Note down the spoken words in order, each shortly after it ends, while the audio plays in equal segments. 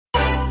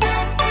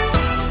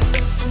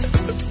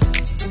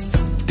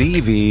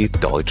DW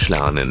Deutsch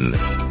lernen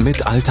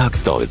mit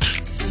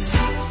Alltagsdeutsch.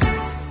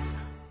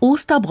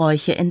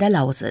 Osterbräuche in der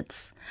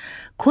Lausitz.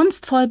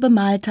 Kunstvoll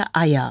bemalte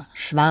Eier,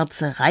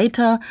 schwarze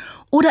Reiter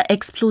oder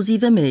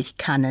explosive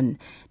Milchkannen.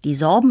 Die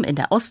Sorben in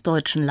der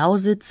ostdeutschen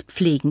Lausitz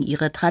pflegen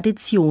ihre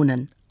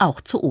Traditionen,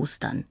 auch zu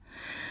Ostern.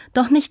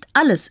 Doch nicht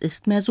alles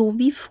ist mehr so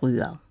wie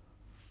früher.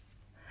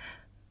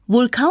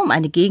 Wohl kaum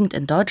eine Gegend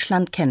in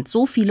Deutschland kennt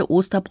so viele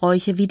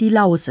Osterbräuche wie die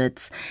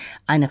Lausitz,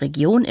 eine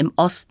Region im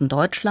Osten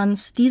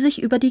Deutschlands, die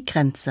sich über die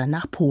Grenze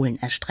nach Polen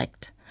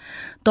erstreckt.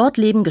 Dort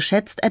leben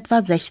geschätzt etwa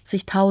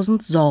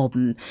 60.000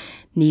 Sorben,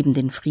 neben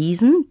den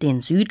Friesen,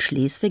 den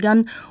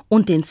Südschleswigern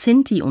und den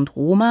Sinti und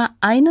Roma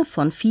eine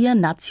von 4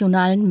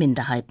 nationalen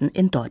Minderheiten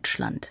in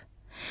Deutschland.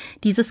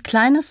 Dieses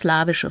kleine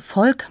slawische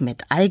Volk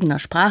mit eigener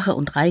Sprache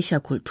und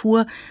reicher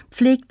Kultur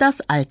pflegt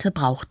das alte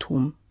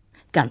Brauchtum.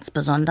 Ganz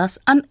besonders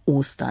an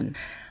Ostern.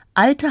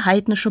 Alte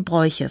heidnische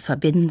Bräuche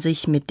verbinden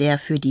sich mit der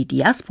für die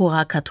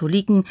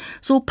Diaspora-Katholiken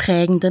so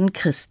prägenden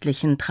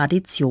christlichen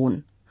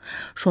Tradition.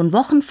 Schon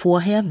Wochen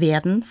vorher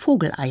werden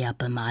Vogeleier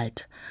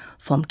bemalt.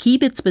 Vom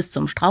Kiebitz bis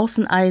zum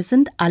Straußenei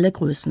sind alle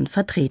Größen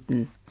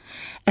vertreten.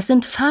 Es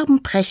sind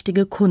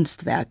farbenprächtige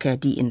Kunstwerke,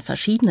 die in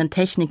verschiedenen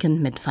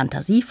Techniken mit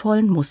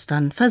fantasievollen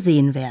Mustern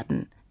versehen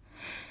werden.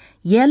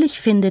 Jährlich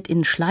findet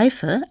in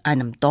Schleife,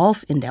 einem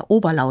Dorf in der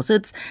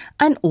Oberlausitz,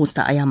 ein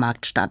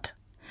Ostereiermarkt statt.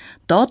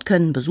 Dort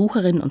können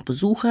Besucherinnen und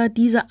Besucher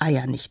diese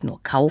Eier nicht nur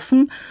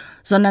kaufen,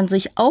 sondern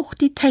sich auch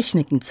die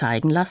Techniken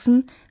zeigen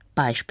lassen,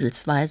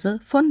 beispielsweise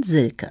von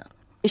Silke.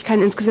 Ich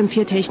kann insgesamt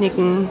 4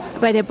 Techniken.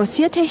 Bei der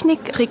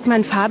Bossiertechnik trägt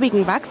man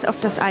farbigen Wachs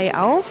auf das Ei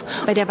auf.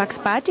 Bei der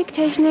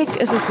Wachsbatiktechnik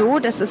ist es so,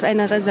 das ist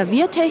eine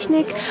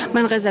Reserviertechnik.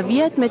 Man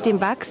reserviert mit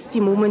dem Wachs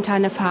die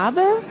momentane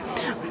Farbe.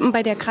 Und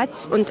bei der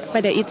Kratz- und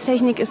bei der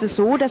Ätztechnik ist es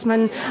so, dass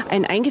man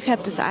ein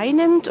eingefärbtes Ei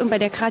nimmt und bei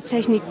der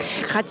Kratztechnik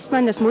kratzt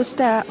man das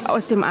Muster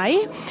aus dem Ei.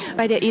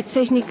 Bei der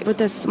Ätztechnik wird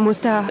das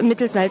Muster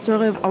mittels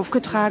Salzsäure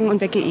aufgetragen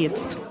und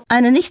weggeätzt.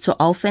 Eine nicht so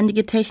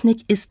aufwendige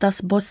Technik ist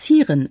das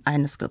Bossieren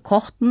eines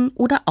gekochten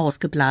oder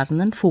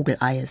ausgeblasenen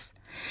Vogeleies.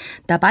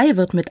 Dabei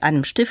wird mit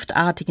einem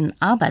stiftartigen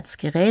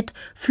Arbeitsgerät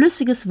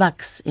flüssiges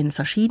Wachs in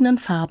verschiedenen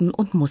Farben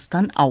und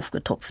Mustern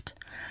aufgetupft.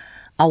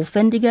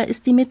 Aufwendiger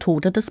ist die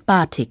Methode des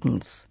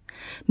Batikens.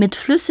 Mit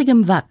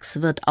flüssigem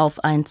Wachs wird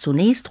auf ein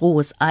zunächst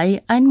rohes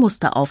Ei ein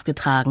Muster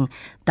aufgetragen,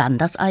 dann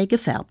das Ei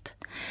gefärbt.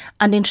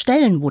 An den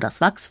Stellen, wo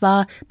das Wachs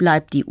war,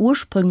 bleibt die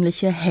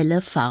ursprüngliche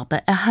helle Farbe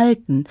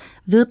erhalten,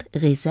 wird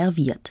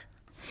reserviert.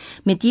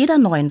 Mit jeder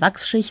neuen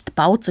Wachsschicht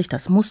baut sich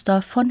das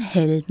Muster von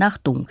hell nach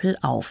dunkel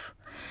auf.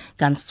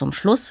 Ganz zum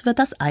Schluss wird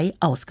das Ei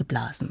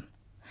ausgeblasen.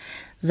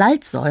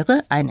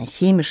 Salzsäure, eine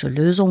chemische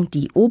Lösung,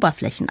 die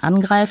Oberflächen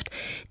angreift,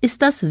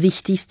 ist das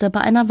Wichtigste bei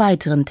einer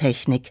weiteren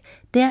Technik,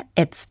 der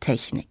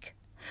Ätztechnik.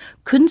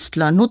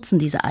 Künstler nutzen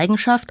diese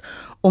Eigenschaft,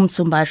 um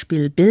zum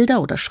Beispiel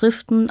Bilder oder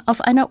Schriften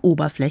auf einer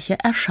Oberfläche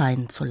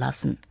erscheinen zu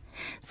lassen.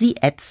 Sie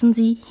ätzen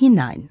sie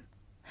hinein.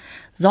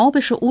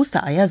 Sorbische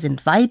Ostereier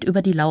sind weit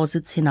über die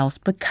Lausitz hinaus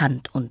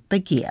bekannt und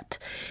begehrt.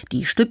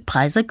 Die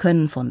Stückpreise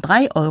können von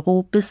 3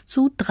 Euro bis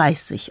zu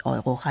 30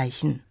 Euro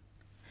reichen.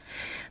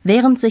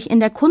 Während sich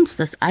in der Kunst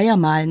des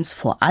Eiermalens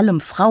vor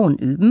allem Frauen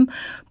üben,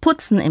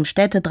 putzen im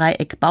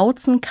Städtedreieck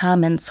Bautzen,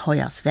 Kamenz,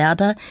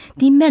 Hoyerswerda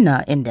die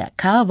Männer in der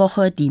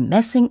Karwoche die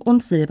Messing-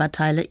 und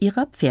Silberteile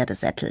ihrer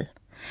Pferdesättel.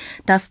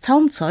 Das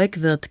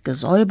Zaumzeug wird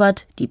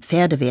gesäubert, die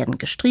Pferde werden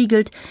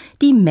gestriegelt,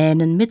 die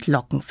Mähnen mit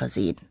Locken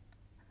versehen.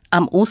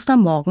 Am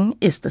Ostermorgen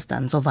ist es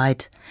dann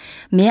soweit.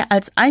 Mehr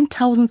als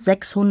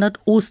 1600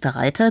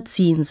 Osterreiter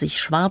ziehen sich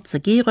schwarze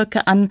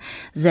Gehröcke an,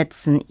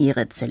 setzen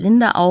ihre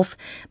Zylinder auf,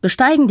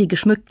 besteigen die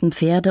geschmückten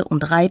Pferde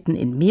und reiten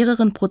in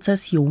mehreren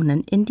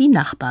Prozessionen in die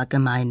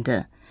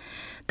Nachbargemeinde.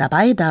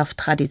 Dabei darf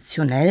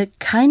traditionell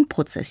kein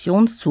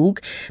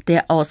Prozessionszug,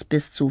 der aus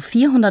bis zu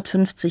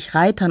 450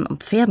 Reitern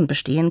und Pferden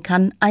bestehen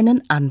kann,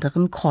 einen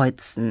anderen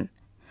kreuzen.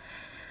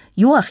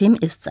 Joachim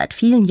ist seit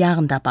vielen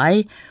Jahren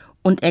dabei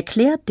und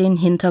erklärt den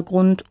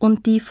Hintergrund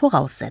und die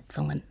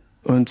Voraussetzungen.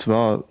 Und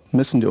zwar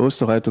müssen die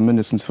Osterreiter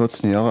mindestens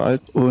 14 Jahre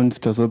alt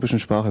und der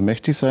sorbischen Sprache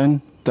mächtig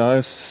sein. Da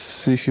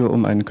es sich hier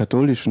um einen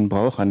katholischen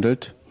Brauch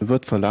handelt,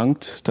 wird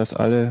verlangt, dass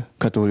alle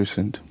katholisch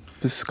sind.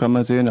 Das kann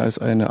man sehen als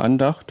eine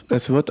Andacht.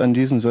 Es wird an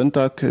diesem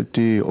Sonntag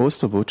die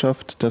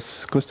Osterbotschaft,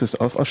 dass Christus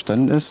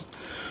auferstanden ist,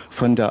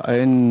 von der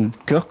einen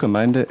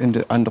Kirchgemeinde in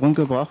die anderen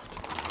gebracht.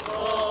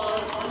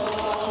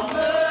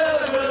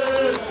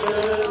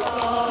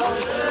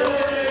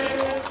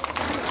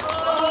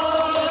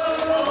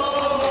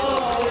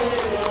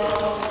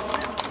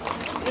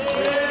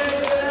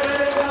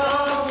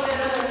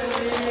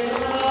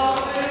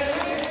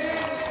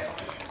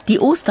 Die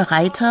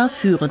Osterreiter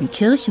führen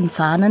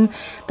Kirchenfahnen,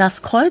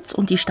 das Kreuz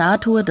und die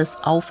Statue des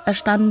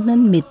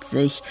Auferstandenen mit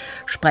sich,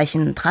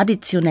 sprechen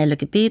traditionelle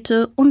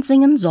Gebete und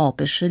singen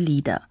sorbische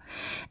Lieder.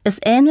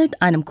 Es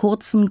ähnelt einem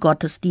kurzen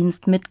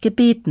Gottesdienst mit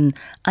Gebeten,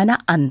 einer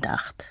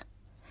Andacht.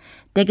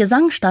 Der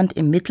Gesang stand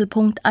im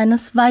Mittelpunkt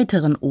eines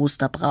weiteren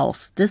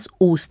Osterbrauchs, des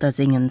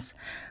Ostersingens.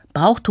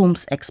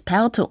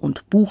 Brauchtumsexperte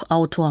und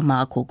Buchautor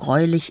Marco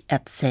Greulich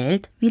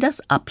erzählt, wie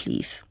das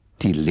ablief.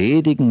 Die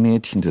ledigen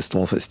Mädchen des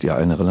Dorfes, die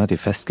eine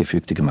relativ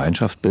festgefügte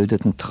Gemeinschaft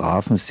bildeten,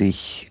 trafen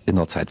sich in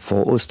der Zeit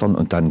vor Ostern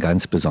und dann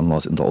ganz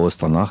besonders in der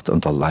Osternacht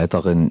unter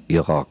Leiterin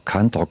ihrer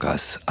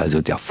Kantorgas,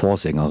 also der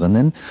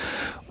Vorsängerinnen.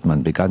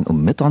 Man begann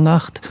um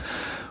Mitternacht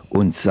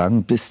und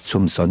sang bis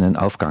zum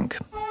Sonnenaufgang.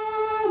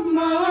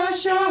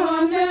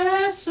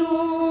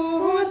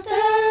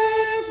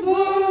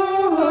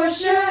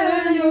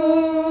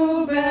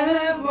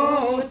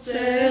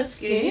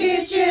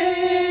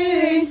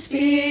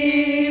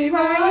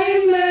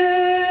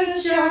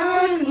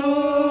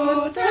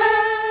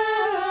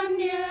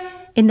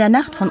 In der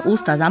Nacht von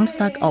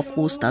Ostersamstag auf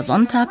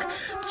Ostersonntag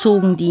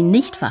zogen die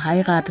nicht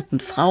verheirateten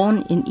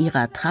Frauen in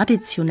ihrer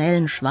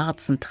traditionellen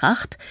schwarzen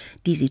Tracht,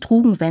 die sie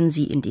trugen, wenn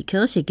sie in die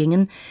Kirche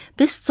gingen,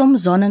 bis zum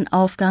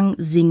Sonnenaufgang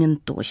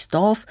singend durchs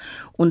Dorf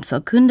und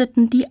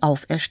verkündeten die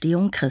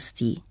Auferstehung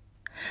Christi.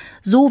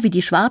 So wie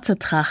die schwarze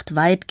Tracht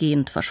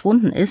weitgehend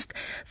verschwunden ist,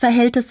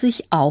 verhält es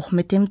sich auch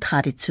mit dem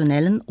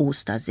traditionellen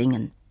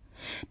Ostersingen.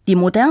 Die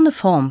moderne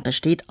Form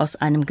besteht aus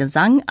einem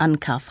Gesang an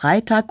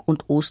Karfreitag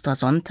und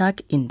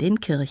Ostersonntag in den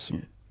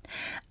Kirchen.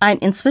 Ein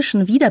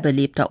inzwischen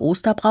wiederbelebter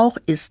Osterbrauch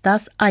ist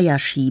das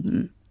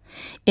Eierschieben.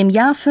 Im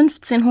Jahr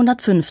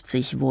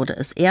 1550 wurde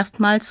es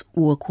erstmals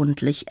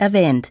urkundlich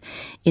erwähnt.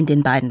 In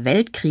den beiden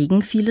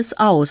Weltkriegen fiel es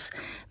aus.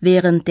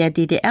 Während der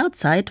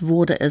DDR-Zeit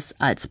wurde es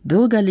als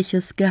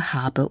bürgerliches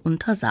Gehabe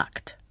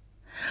untersagt.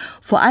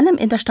 Vor allem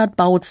in der Stadt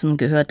Bautzen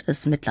gehört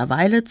es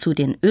mittlerweile zu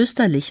den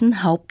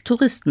österlichen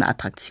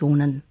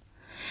Haupttouristenattraktionen.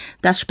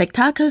 Das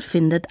Spektakel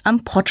findet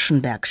am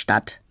Protschenberg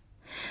statt.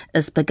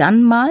 Es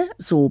begann mal,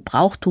 so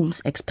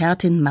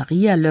Brauchtumsexpertin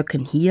Maria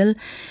Löcken-Hiel,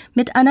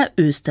 mit einer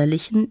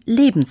österlichen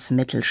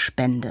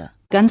Lebensmittelspende.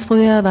 Ganz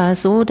früher war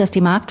es so, dass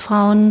die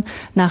Marktfrauen,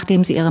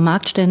 nachdem sie ihre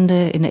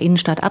Marktstände in der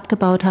Innenstadt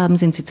abgebaut haben,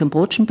 sind sie zum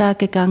Brotschenberg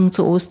gegangen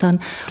zu Ostern.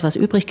 Was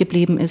übrig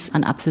geblieben ist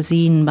an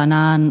Apfelsinen,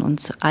 Bananen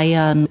und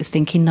Eiern, ist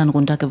den Kindern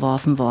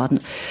runtergeworfen worden.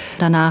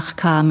 Danach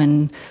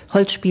kamen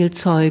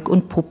Holzspielzeug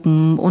und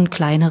Puppen und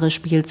kleinere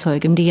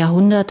Spielzeug. Um die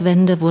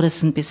Jahrhundertwende wurde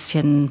es ein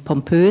bisschen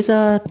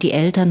pompöser. Die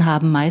Eltern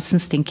haben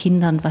meistens den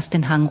Kindern was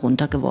den Hang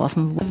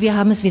runtergeworfen. Wir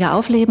haben es wieder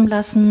aufleben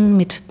lassen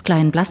mit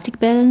kleinen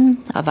Plastikbällen.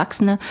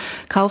 Erwachsene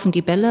kaufen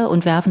die Bälle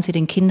und werfen sie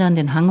den Kindern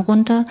den Hang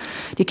runter.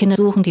 Die Kinder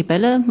suchen die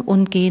Bälle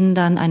und gehen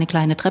dann eine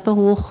kleine Treppe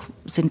hoch,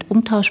 sind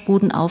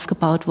Umtauschbuden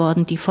aufgebaut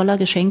worden, die voller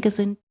Geschenke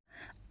sind.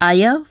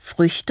 Eier,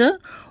 Früchte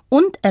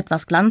und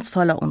etwas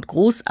glanzvoller und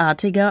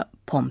großartiger,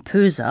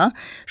 pompöser,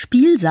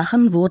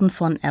 Spielsachen wurden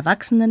von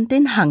Erwachsenen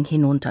den Hang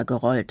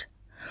hinuntergerollt.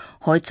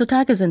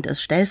 Heutzutage sind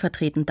es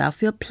stellvertretend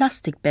dafür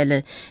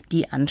Plastikbälle,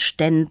 die an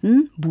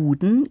Ständen,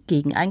 Buden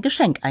gegen ein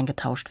Geschenk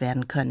eingetauscht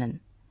werden können.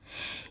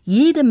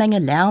 Jede Menge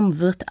Lärm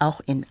wird auch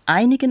in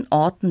einigen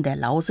Orten der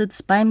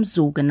Lausitz beim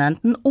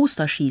sogenannten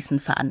Osterschießen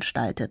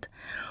veranstaltet.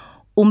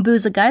 Um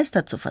böse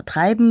Geister zu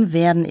vertreiben,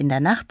 werden in der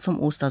Nacht zum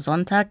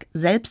Ostersonntag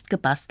selbst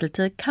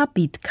gebastelte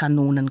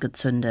Karbitkanonen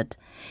gezündet.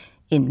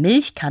 In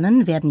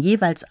Milchkannen werden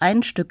jeweils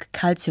ein Stück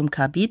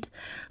Calciumkarbid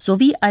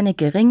sowie eine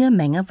geringe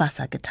Menge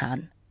Wasser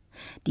getan.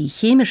 Die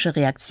chemische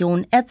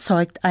Reaktion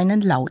erzeugt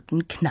einen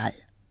lauten Knall.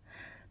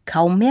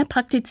 Kaum mehr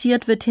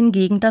praktiziert wird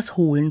hingegen das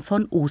Holen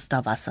von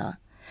Osterwasser.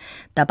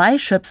 Dabei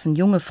schöpfen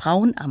junge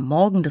Frauen am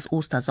Morgen des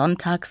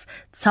Ostersonntags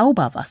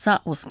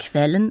Zauberwasser aus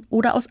Quellen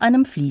oder aus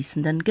einem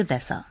fließenden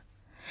Gewässer.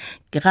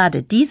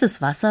 Gerade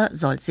dieses Wasser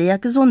soll sehr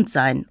gesund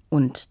sein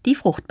und die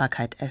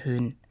Fruchtbarkeit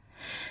erhöhen.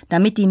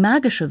 Damit die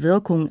magische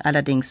Wirkung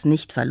allerdings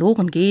nicht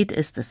verloren geht,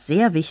 ist es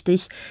sehr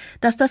wichtig,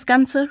 dass das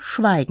Ganze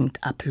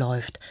schweigend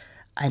abläuft.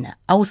 Eine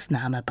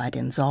Ausnahme bei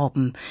den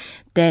Sorben,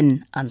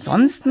 denn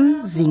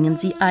ansonsten singen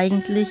sie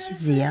eigentlich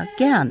sehr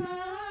gern,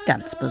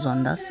 ganz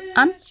besonders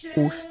an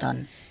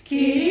Ostern.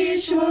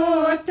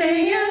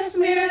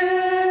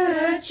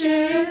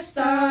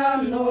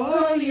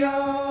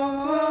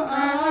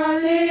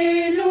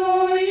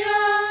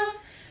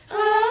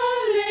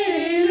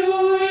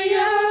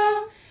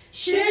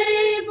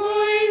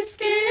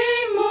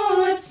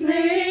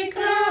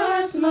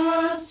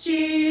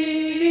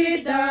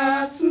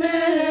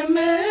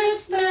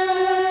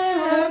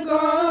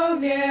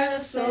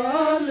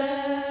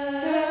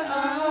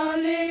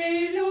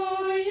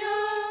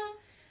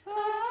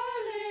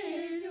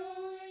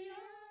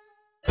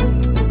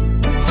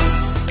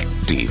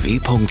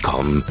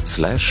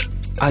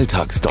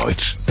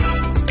 dw.com/alltagsdeutsch